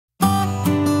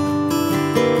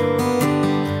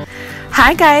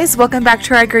Hi guys, welcome back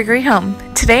to our Gregory home.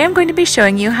 Today I'm going to be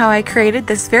showing you how I created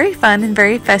this very fun and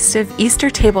very festive Easter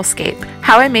tablescape,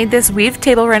 how I made this weaved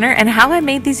table runner, and how I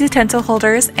made these utensil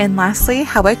holders, and lastly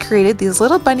how I created these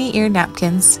little bunny ear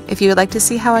napkins. If you would like to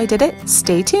see how I did it,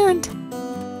 stay tuned.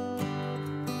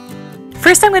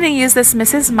 First I'm going to use this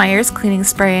Mrs. Meyer's cleaning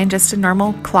spray and just a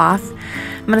normal cloth.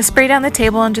 I'm going to spray down the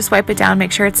table and just wipe it down,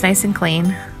 make sure it's nice and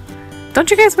clean. Don't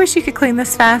you guys wish you could clean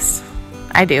this fast?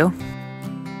 I do.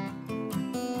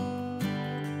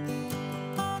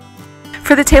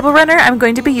 For the table runner, I'm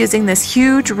going to be using this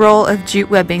huge roll of jute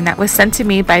webbing that was sent to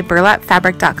me by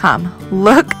burlapfabric.com.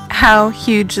 Look how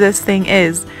huge this thing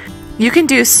is. You can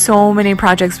do so many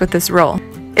projects with this roll.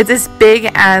 It's as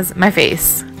big as my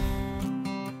face.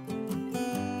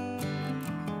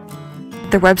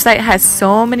 Their website has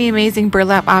so many amazing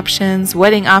burlap options,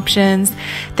 wedding options.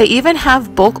 They even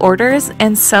have bulk orders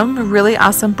and some really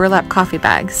awesome burlap coffee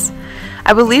bags.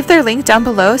 I will leave their link down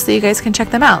below so you guys can check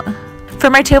them out. For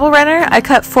my table runner, I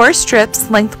cut 4 strips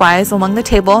lengthwise along the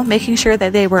table, making sure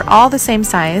that they were all the same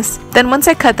size. Then once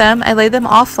I cut them, I laid them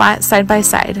all flat side by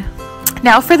side.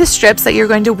 Now for the strips that you're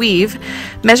going to weave,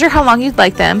 measure how long you'd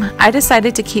like them. I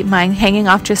decided to keep mine hanging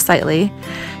off just slightly.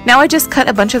 Now I just cut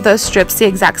a bunch of those strips the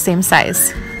exact same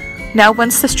size. Now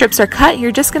once the strips are cut,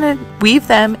 you're just going to weave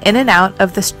them in and out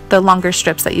of the longer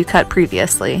strips that you cut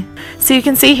previously. So you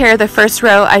can see here the first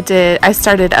row I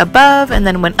started above and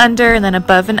then went under and then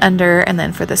above and under, and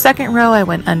then for the second row I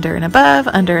went under and above,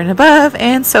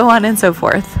 and so on and so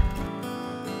forth.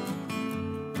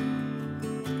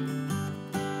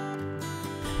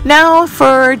 Now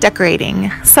for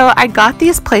decorating. So I got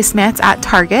these placemats at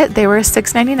Target. They were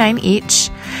 $6.99 each,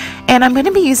 and I'm going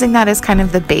to be using that as kind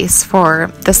of the base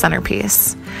for the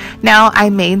centerpiece. Now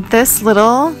I made this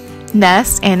little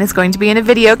nest and it's going to be in a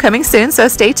video coming soon, so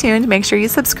stay tuned. Make sure you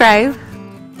subscribe.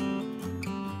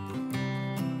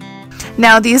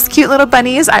 Now these cute little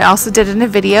bunnies I also did in a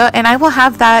video, and I will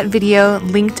have that video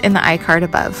linked in the iCard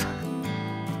above.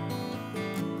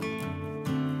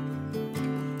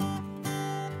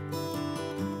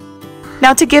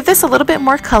 Now to give this a little bit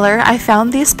more color, I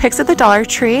found these picks at the Dollar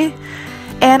Tree,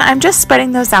 and I'm just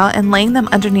spreading those out and laying them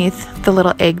underneath the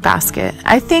little egg basket.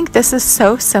 I think this is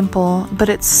so simple, but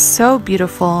it's so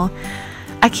beautiful.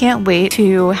 I can't wait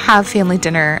to have family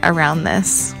dinner around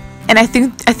this. And I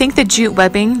think the jute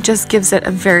webbing just gives it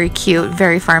a very cute,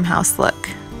 very farmhouse look.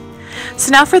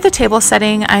 So now for the table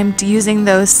setting, I'm using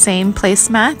those same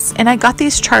placemats, and I got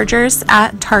these chargers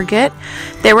at Target.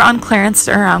 They were on clearance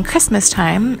around Christmas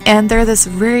time, and they're this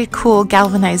very cool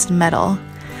galvanized metal.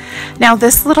 Now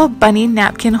this little bunny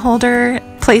napkin holder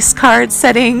place card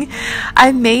setting,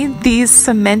 I made these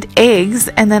cement eggs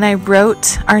and then I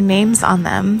wrote our names on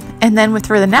them. And then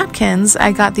for the napkins,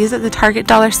 I got these at the Target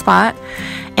dollar spot,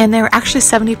 and they were actually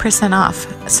 70%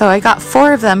 off. So I got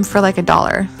 4 of them for like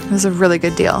 $1. It was a really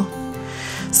good deal.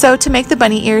 So to make the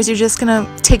bunny ears, you're just going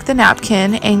to take the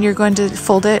napkin and you're going to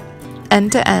fold it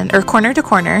end to end, or corner to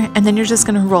corner, and then you're just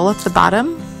going to roll up the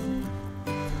bottom.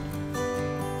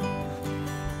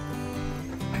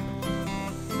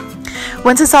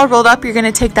 Once it's all rolled up, you're going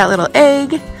to take that little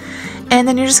egg, and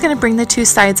then you're just going to bring the 2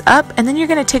 sides up, and then you're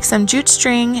going to take some jute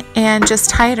string and just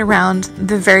tie it around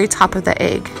the very top of the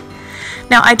egg.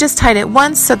 Now I just tied it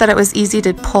once so that it was easy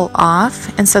to pull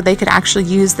off, and so they could actually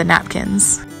use the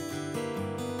napkins.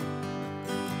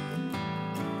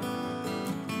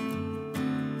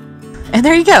 And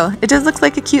there you go. It just looks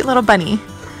like a cute little bunny.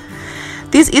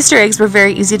 These Easter eggs were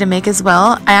very easy to make as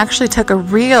well. I actually took a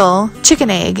real chicken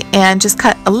egg and just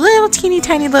cut a little teeny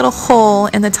tiny little hole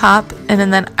in the top,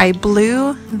 and then I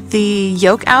blew the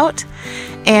yolk out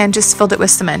and just filled it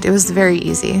with cement. It was very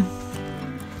easy.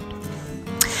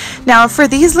 Now for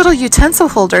these little utensil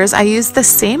holders, I used the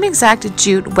same exact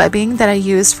jute webbing that I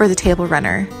used for the table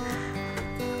runner.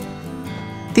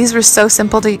 These were so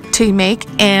simple to make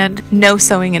and no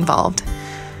sewing involved.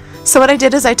 So what I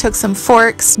did is I took some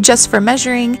forks just for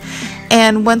measuring,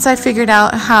 and once I figured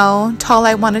out how tall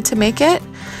I wanted to make it,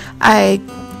 I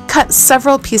cut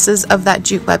several pieces of that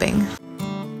jute webbing.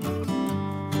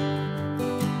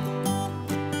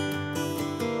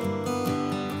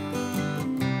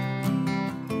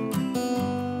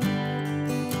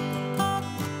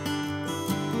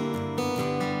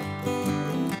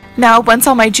 Now once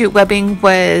all my jute webbing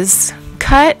was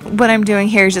cut, what I'm doing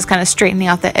here is just kind of straightening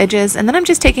out the edges, and then I'm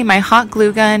just taking my hot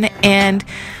glue gun and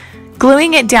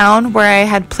gluing it down where I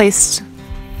had placed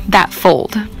that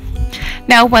fold.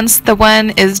 Now once the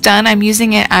one is done, I'm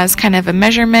using it as kind of a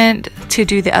measurement to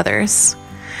do the others.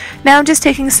 Now I'm just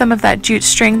taking some of that jute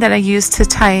string that I used to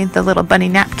tie the little bunny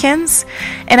napkins,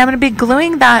 and I'm going to be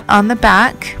gluing that on the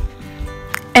back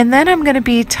And then I'm going to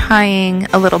be tying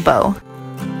a little bow.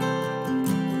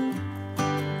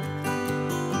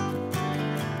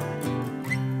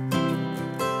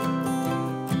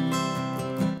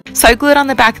 So I glue it on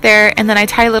the back there, and then I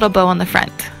tie a little bow on the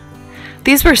front.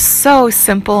 These were so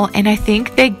simple, and I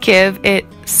think they give it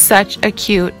such a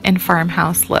cute and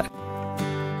farmhouse look.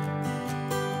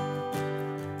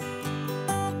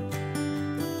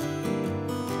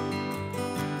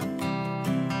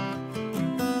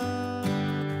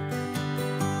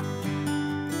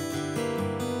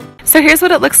 So here's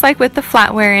what it looks like with the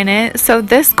flatware in it. So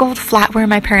this gold flatware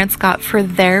my parents got for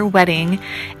their wedding,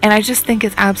 and I just think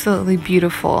it's absolutely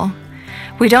beautiful.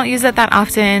 We don't use it that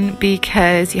often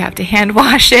because you have to hand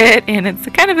wash it, and it's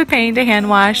kind of a pain to hand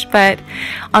wash, but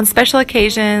on special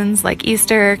occasions like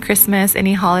Easter, Christmas,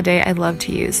 any holiday, I love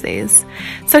to use these.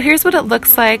 So here's what it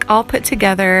looks like all put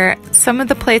together. Some of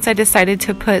the plates I decided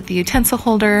to put the utensil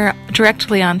holder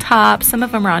directly on top. Some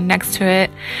of them are on next to it.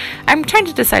 I'm trying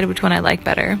to decide which one I like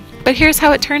better. But here's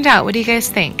how it turned out. What do you guys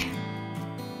think?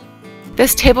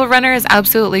 This table runner is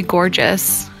absolutely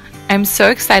gorgeous. I'm so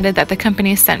excited that the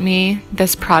company sent me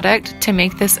this product to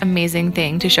make this amazing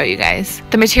thing to show you guys.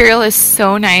 The material is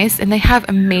so nice, and they have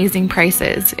amazing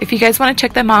prices. If you guys want to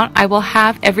check them out, I will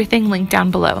have everything linked down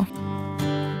below.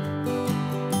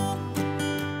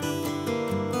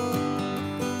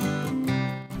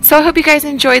 So I hope you guys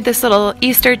enjoyed this little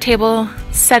Easter table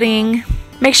setting.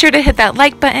 Make sure to hit that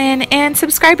like button and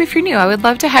subscribe if you're new. I would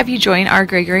love to have you join our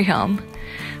Gregory home.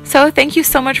 So thank you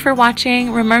so much for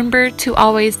watching. Remember to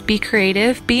always be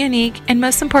creative, be unique, and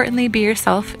most importantly, be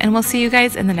yourself. And we'll see you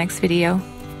guys in the next video.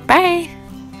 Bye!